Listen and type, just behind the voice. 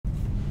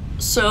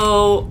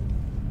So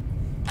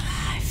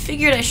I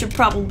figured I should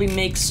probably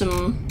make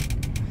some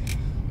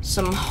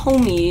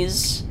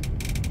homies.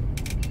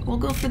 We'll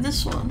go for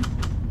this one.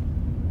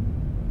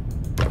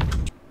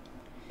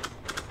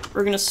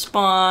 We're gonna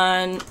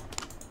spawn.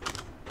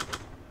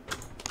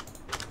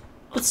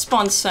 Let's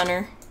spawn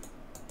center.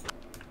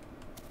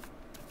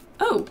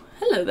 Oh,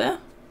 hello there.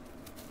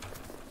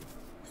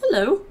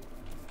 Hello.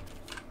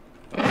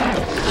 No!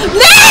 What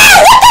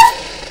the?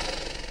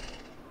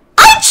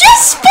 I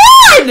just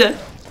spawned!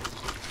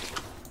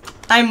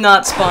 I'm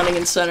not spawning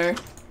in center.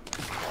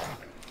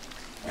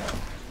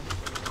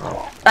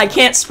 I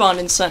can't spawn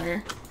in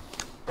center.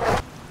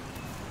 I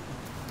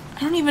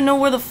don't even know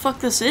where the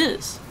fuck this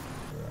is.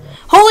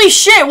 Holy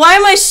shit, why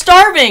am I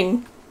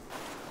starving?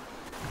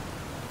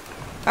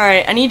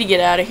 Alright, I need to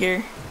get out of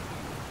here.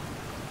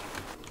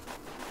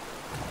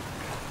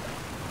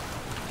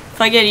 If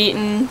I get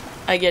eaten,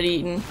 I get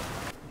eaten.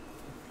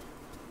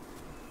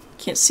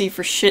 Can't see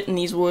for shit in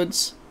these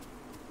woods.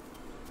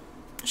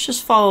 Let's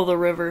just follow the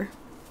river.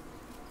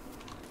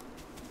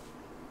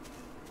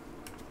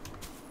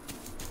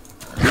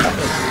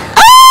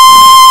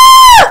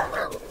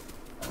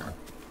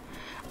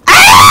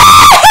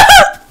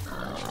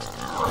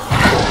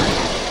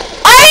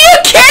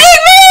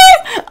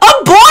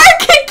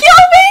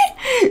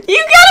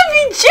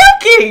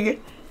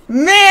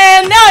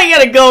 Man, now I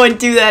gotta go and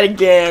do that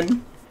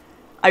again.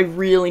 I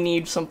really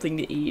need something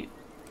to eat.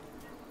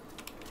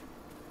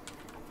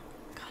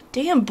 God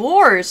damn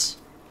boars.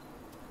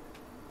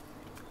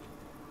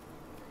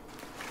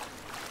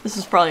 This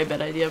is probably a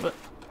bad idea, but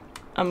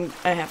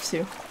I have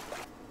to.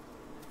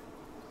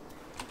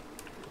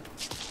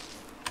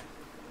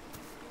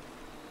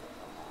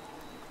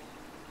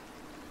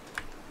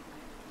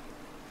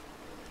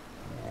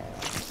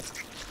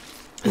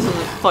 This is a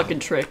fucking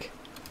trick.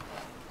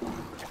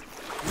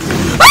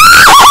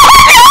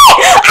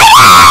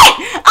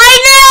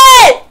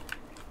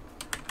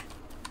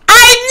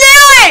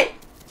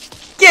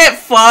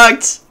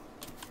 Fucked.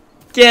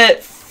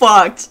 Get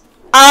fucked.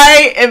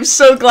 I am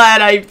so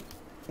glad I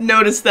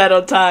noticed that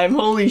on time.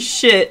 Holy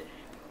shit.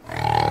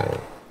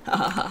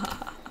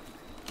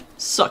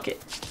 Suck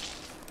it.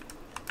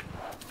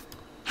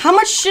 How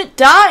much shit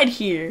died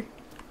here?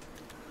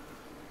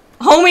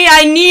 Homie,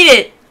 I need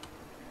it.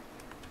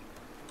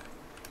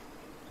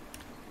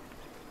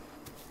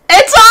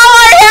 It's all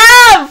I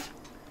have.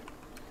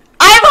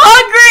 I'm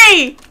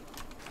hungry.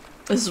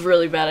 This is a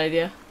really bad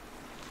idea.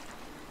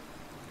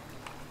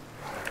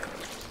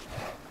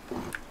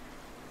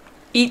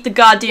 Eat the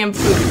goddamn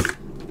food.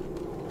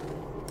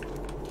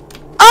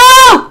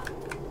 Oh!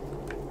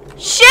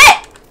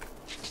 Shit!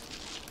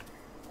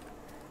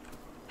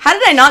 How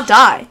did I not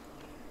die?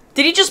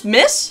 Did he just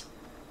miss?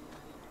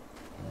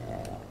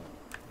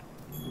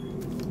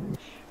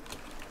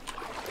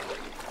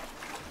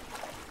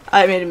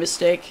 I made a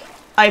mistake.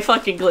 I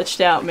fucking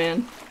glitched out,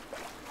 man.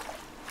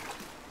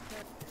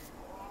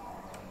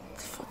 What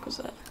the fuck was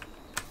that?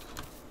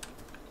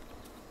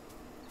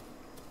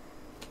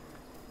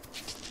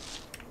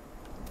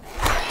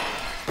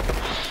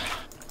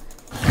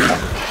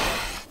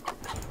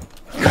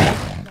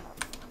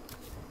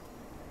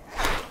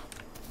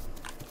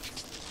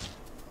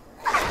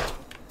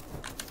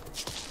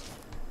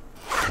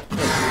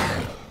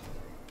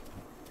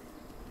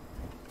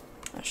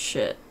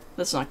 Shit,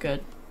 that's not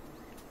good.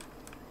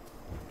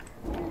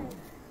 Alright,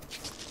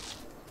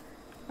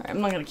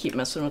 I'm not gonna keep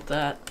messing with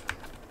that.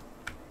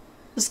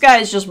 This guy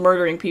is just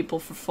murdering people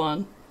for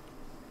fun.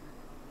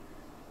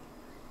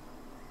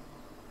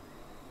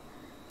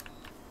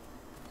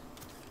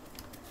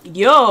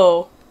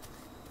 Yo!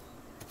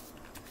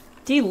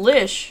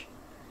 Delish.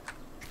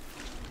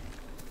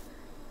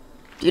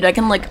 Dude, I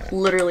can like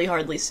literally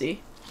hardly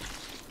see.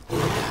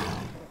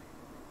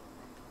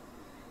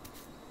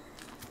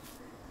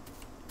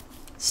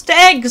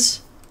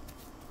 Stags!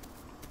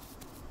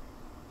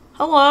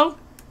 Hello?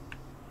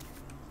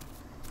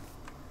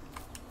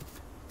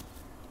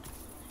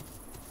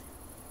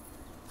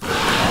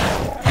 No!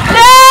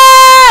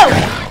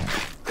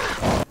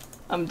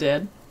 I'm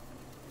dead.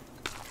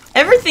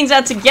 Everything's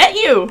out to get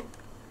you!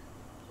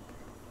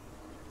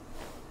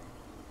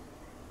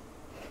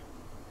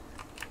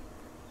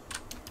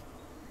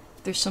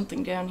 There's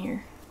something down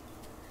here.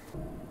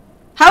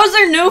 How is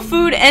there no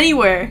food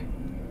anywhere?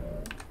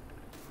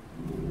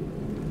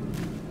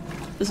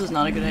 This is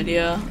not a good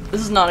idea. This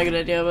is not a good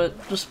idea,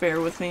 but just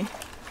bear with me.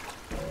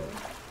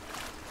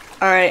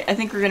 Alright, I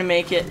think we're gonna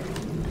make it.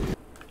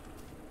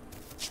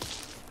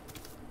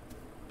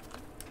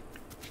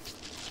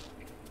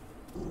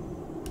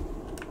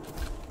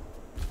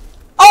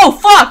 Oh,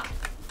 fuck!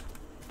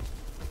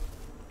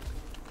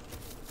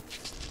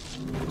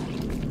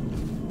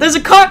 There's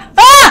a car-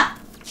 Ah!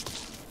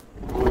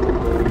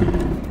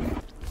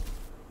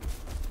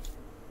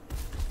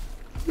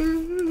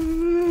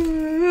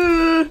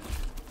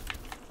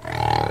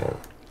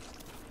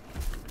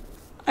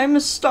 I'm a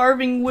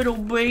starving little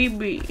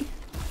baby.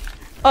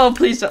 Oh,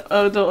 please don't.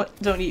 Oh,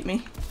 don't eat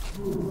me.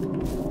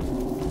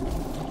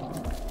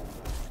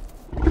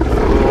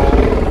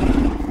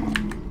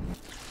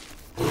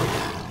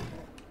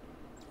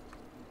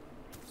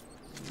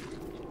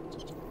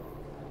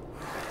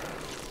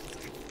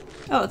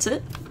 Oh, that's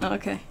it? Oh,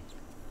 okay.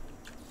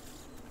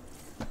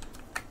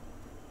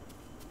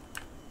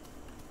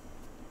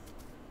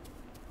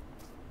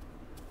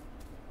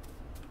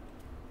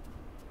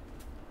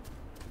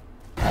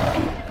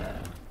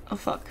 Oh,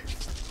 fuck.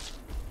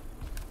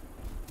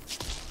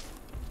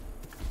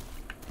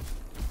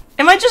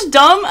 Am I just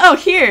dumb? Oh,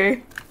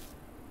 here.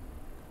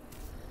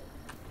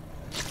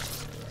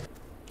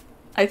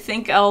 I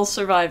think I'll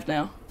survive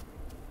now.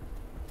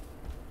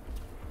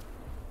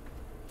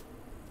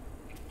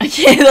 I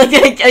can't,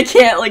 like, I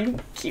can't,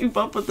 like, keep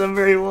up with them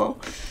very well.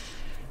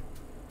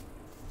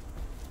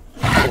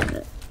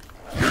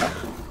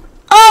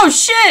 Oh,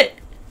 shit!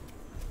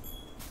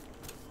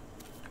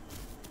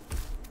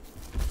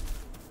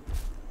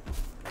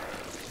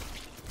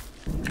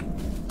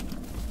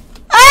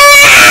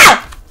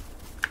 Ah!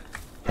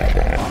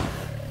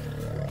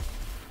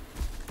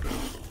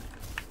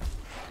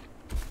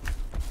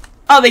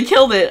 Oh, they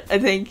killed it, I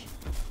think.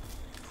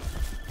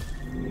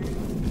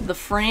 The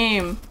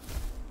frame.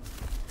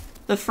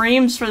 The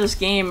frames for this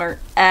game are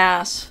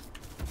ass.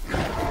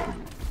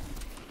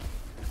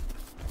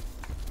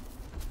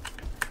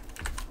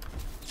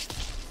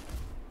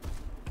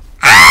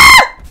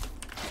 Ah!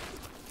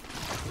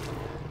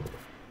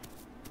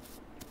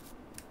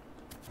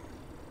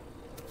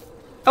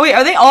 Oh wait,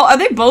 are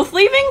they both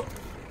leaving?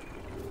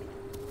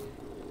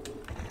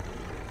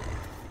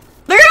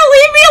 They're gonna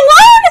leave me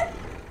alone?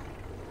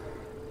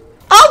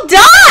 I'll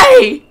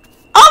die!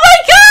 Oh my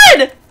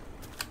god!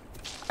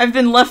 I've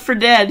been left for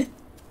dead.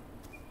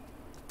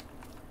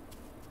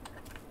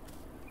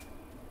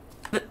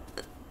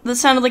 That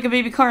sounded like a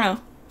baby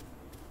Carno.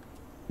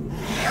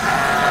 Don't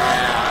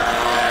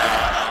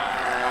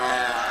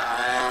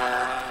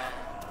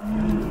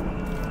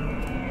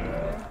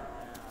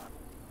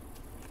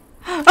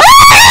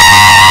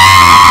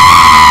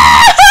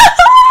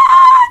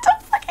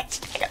fucking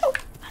go.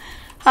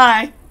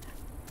 Hi.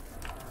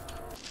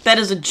 That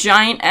is a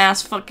giant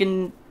ass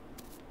fucking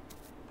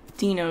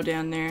Dino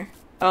down there.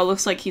 Oh, it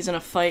looks like he's in a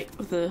fight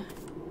with a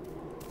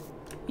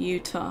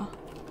Utah.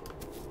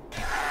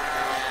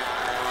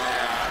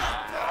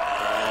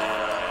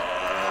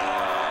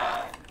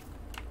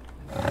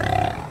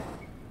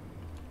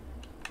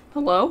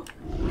 Hello?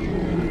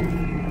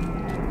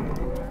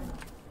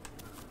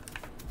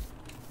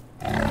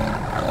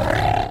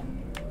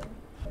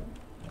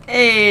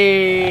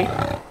 Hey.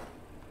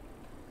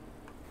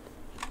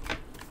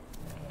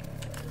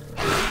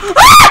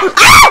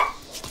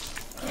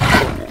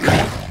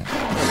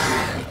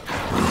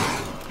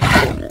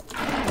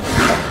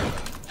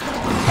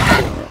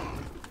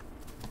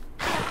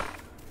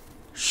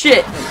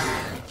 Shit.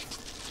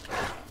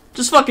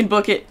 Just fucking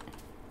book it.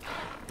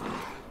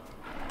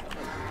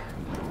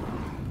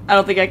 I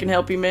don't think I can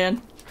help you,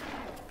 man.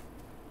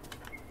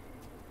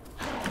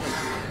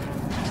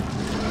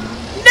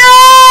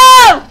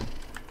 No!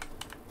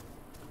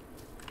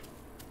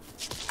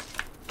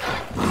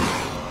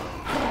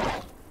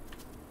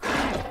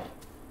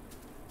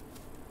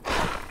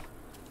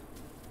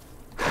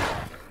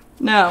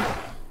 No.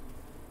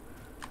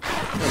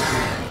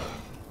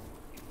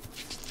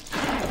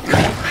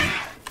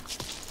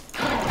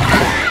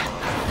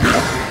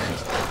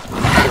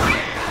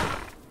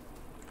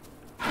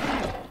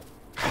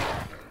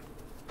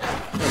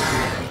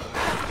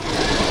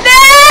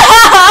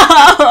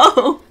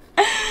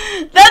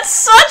 That's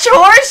such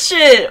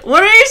horseshit!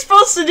 What are you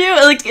supposed to do?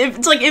 Like,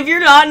 if you're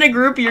not in a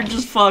group, you're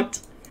just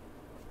fucked.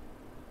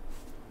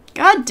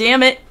 God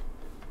damn it.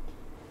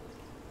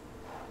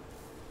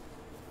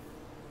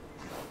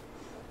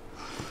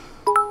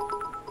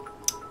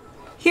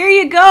 Here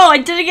you go, I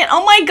did it again.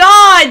 Oh my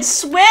god,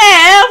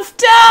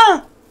 Swift!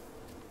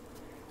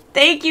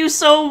 Thank you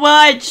so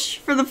much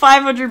for the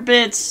 500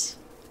 bits.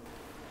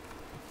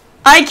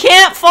 I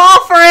can't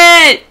fall for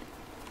it!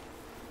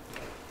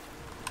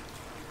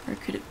 Where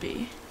could it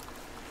be?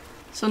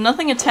 So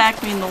nothing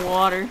attacked me in the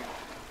water.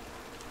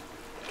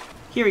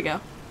 Here we go.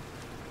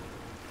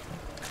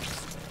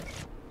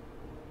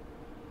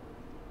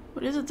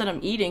 What is it that I'm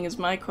eating is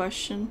my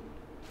question.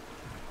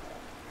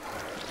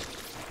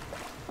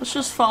 Let's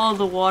just follow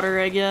the water,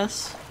 I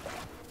guess.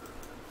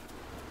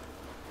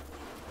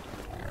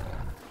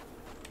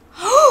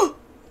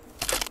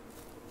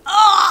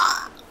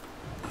 Ah!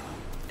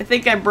 I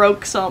think I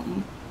broke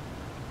something.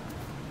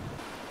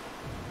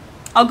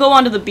 I'll go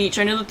onto the beach.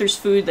 I know that there's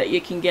food that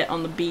you can get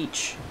on the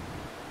beach.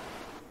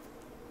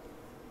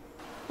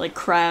 Like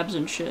crabs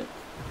and shit.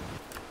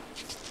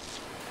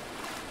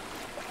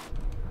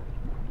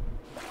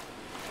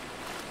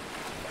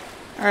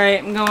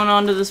 Alright, I'm going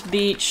onto this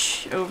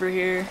beach over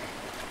here.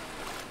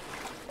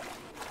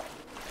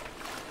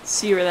 Let's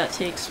see where that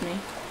takes me.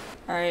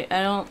 Alright,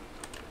 I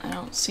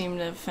don't seem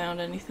to have found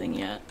anything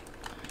yet.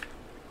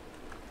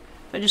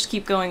 If I just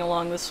keep going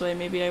along this way,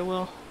 maybe I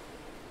will.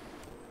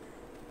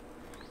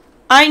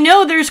 I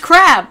know there's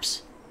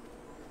crabs!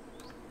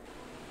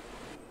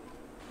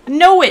 I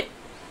know it!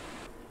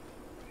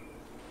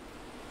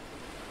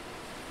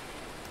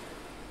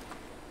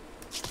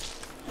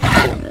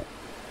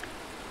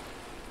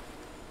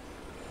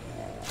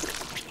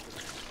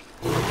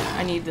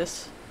 I need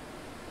this.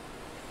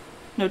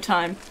 No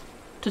time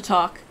to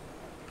talk.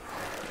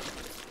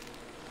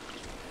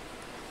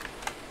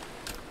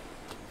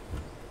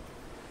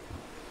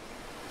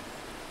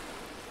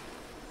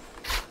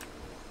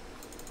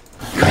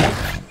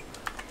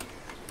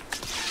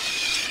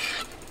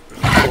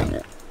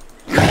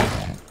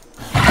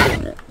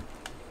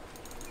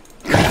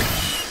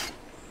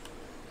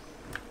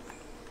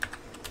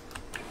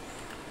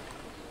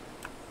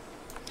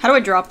 How do I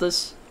drop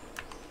this?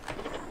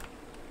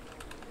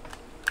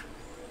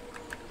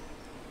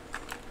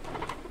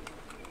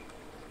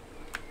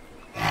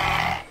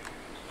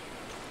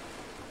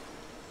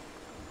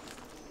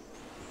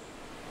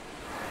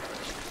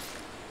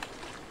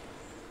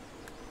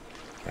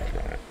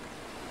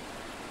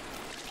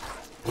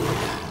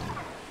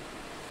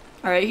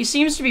 Alright, he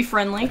seems to be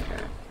friendly.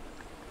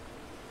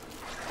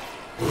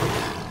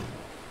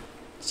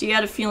 See, I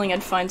had a feeling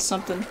I'd find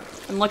something.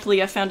 And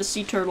luckily I found a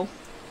sea turtle.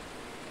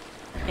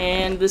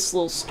 And this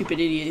little stupid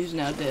idiot who's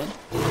now dead.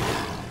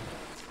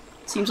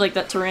 Seems like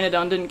that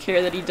pteranodon didn't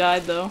care that he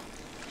died, though.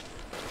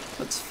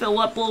 Let's fill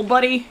up, little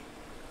buddy.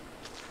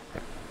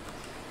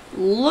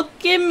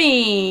 Look at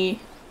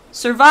me!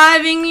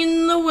 Surviving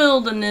in the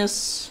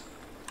wilderness.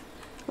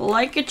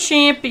 Like a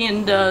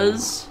champion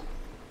does.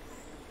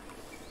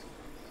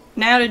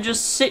 Now to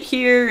just sit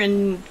here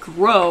and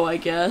grow, I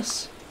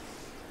guess.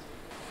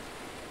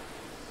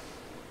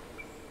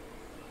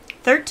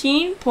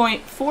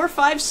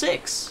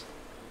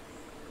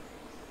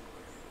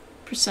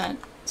 13.456%.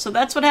 So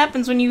that's what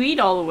happens when you eat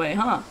all the way,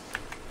 huh?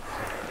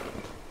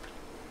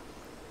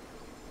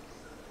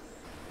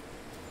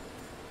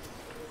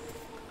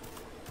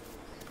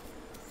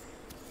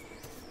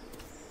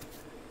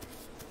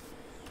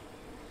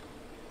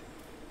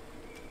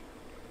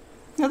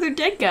 Another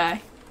dead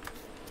guy.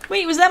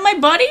 Wait, was that my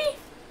buddy?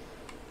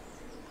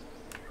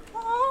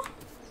 Aww.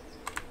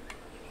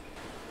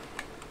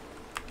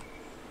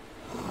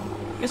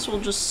 Guess we'll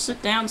just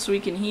sit down so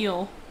we can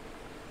heal.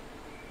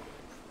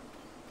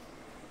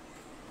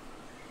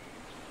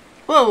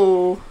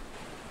 Whoa!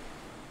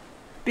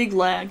 Big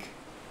lag.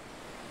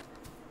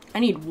 I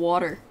need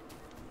water.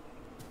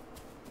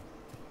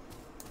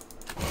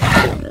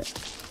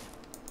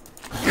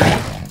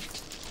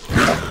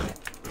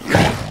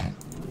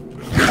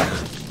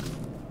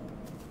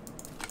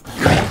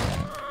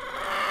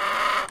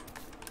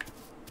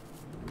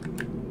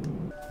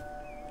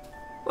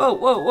 Whoa,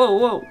 whoa, whoa,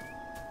 whoa.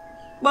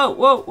 Whoa,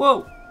 whoa,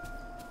 whoa.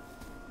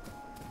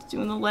 It's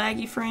doing the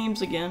laggy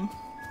frames again.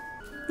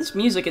 This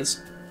music is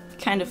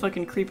kind of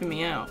fucking creeping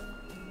me out.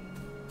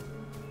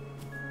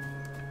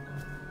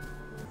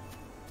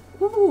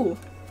 Ooh.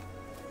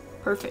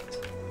 Perfect.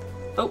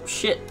 Oh,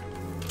 shit.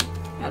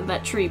 Out of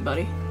that tree,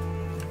 buddy.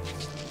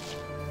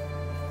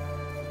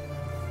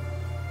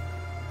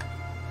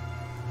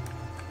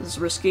 This is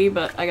risky,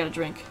 but I gotta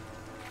drink.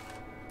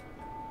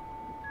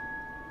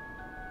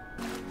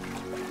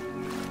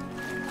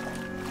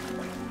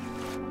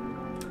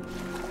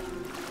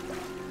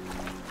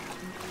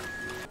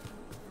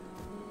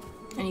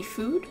 Any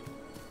food?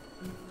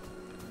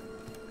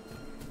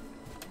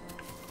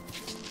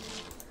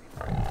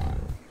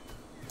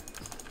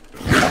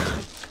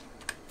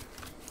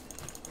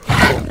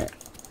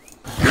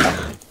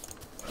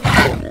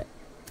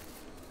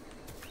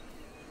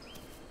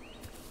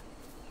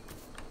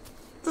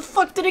 The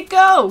fuck did it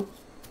go?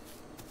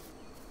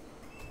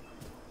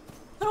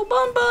 Little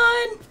bun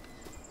bun!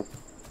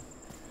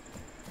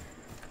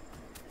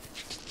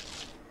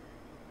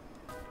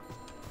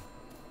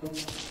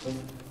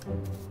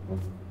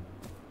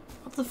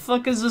 What the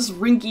fuck is this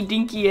rinky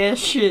dinky ass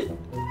shit?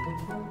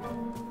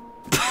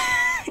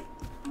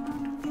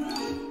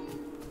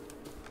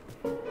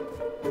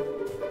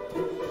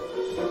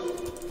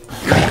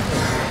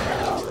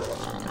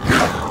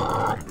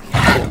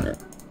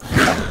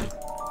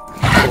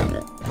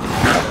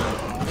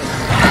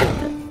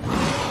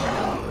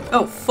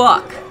 Oh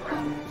fuck.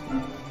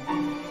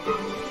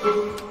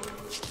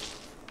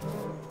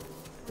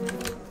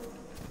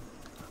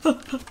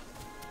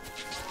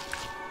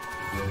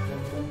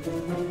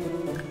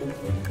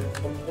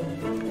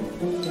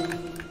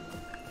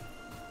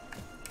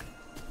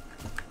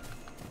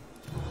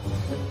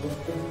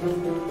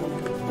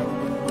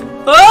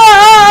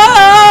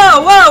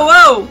 Oh! Whoa,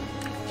 whoa!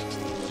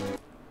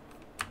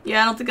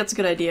 Yeah, I don't think that's a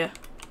good idea.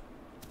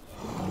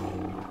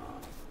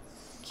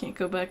 Can't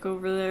go back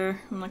over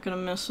there. I'm not gonna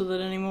mess with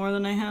it any more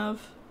than I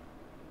have.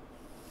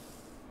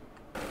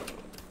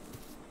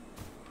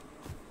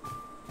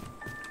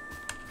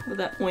 With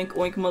that oink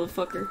oink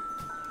motherfucker.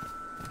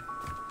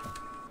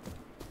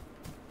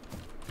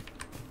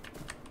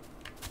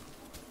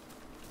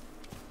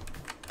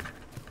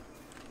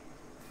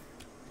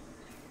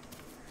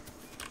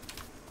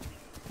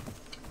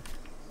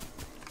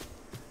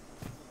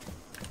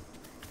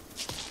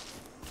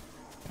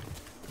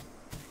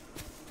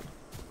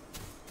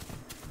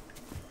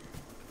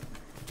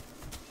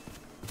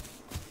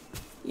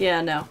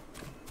 Yeah, no.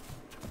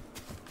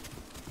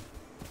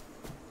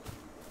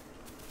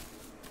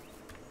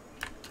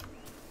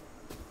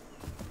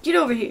 Get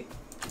over here.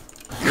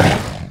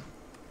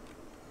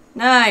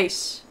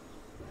 Nice.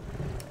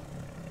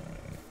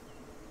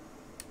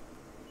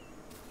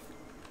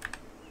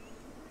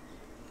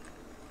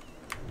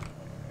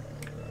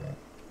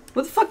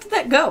 Where the fuck did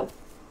that go?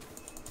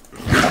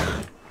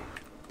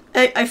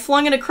 I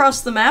flung it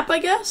across the map, I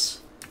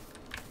guess?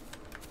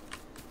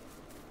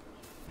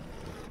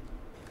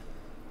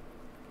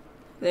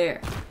 There.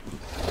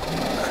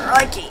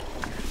 Crikey.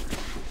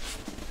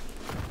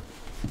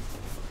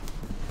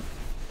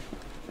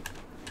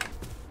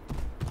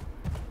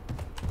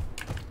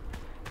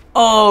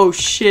 Oh,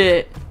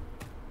 shit.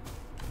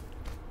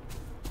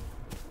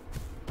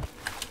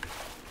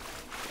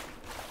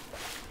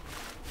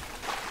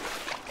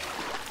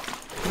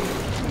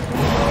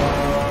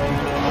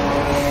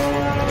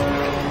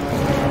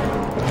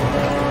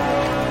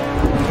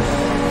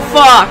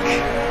 Fuck!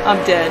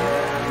 I'm dead.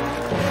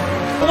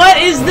 What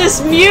is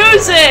this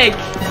music?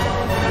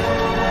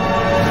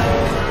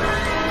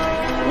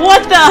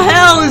 What the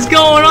hell is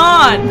going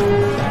on?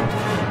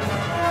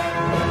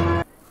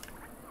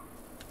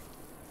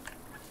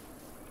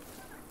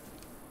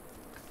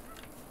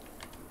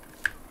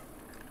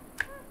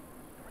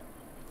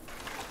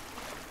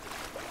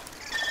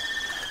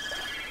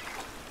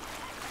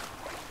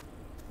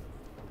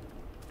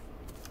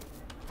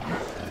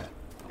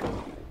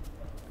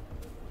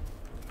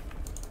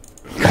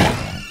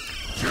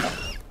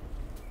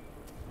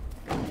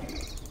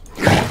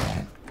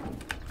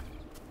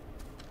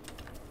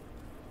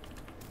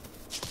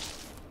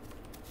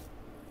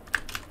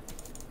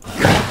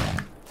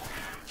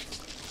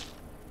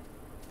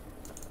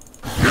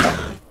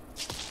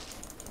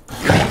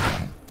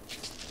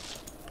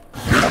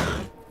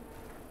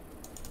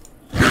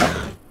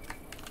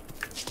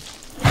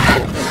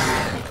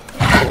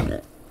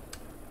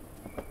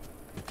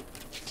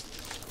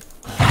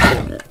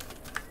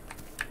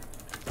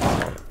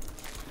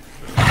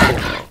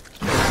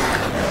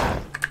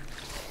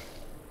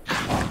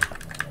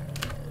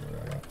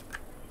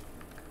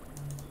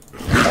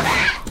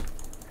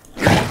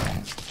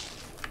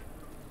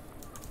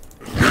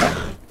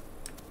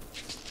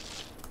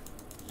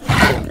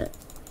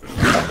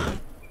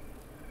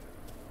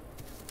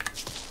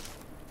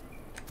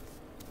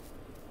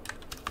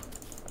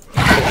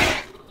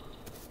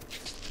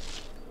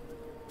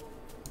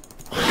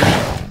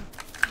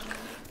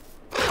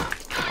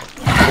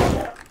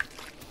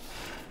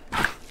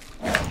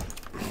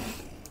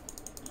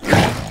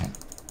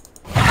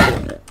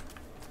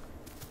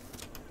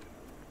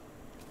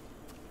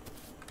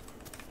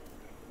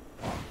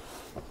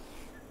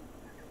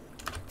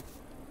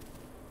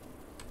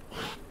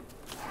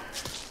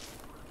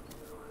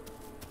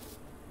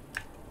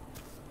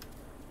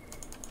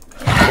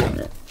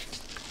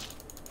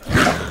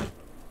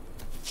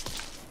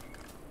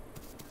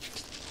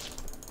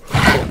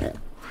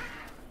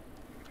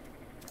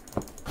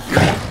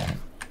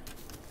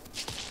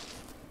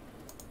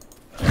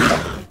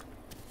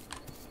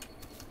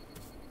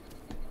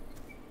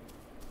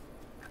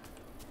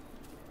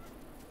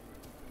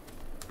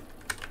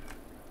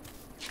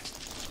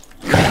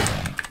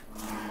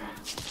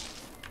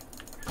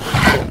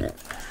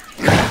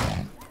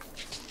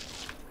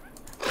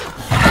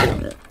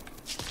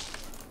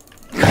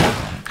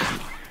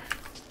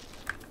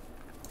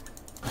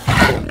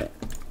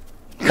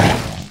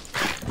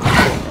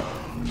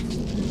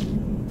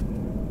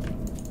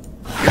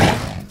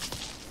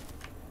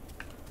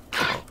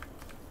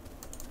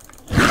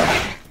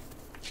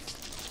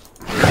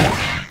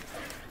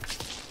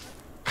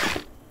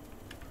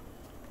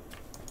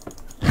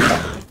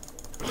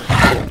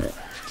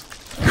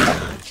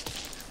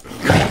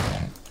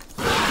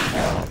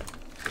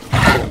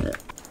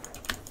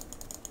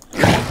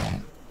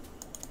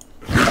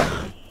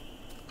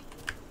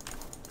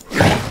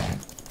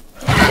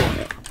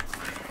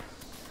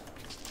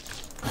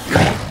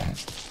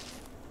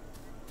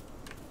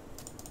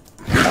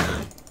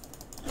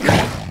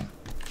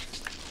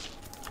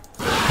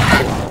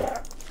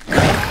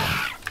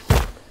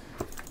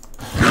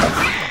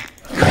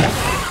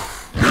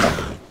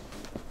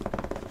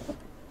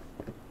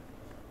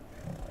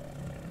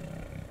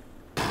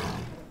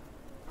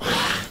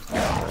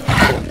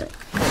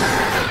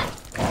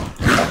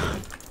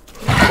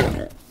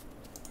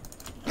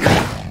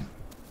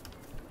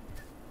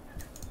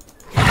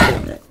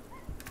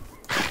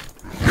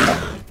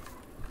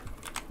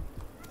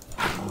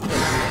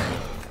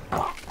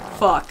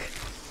 Fuck.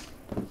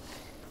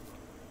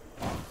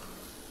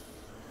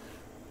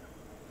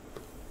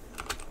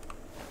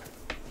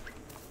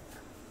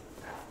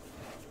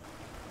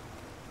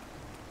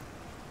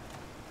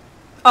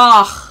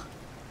 Ugh.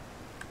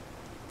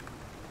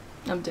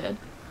 I'm dead.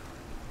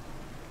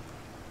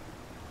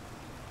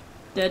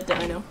 Dead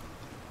dino.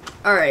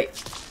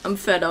 Alright. I'm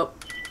fed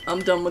up.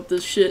 I'm done with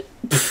this shit.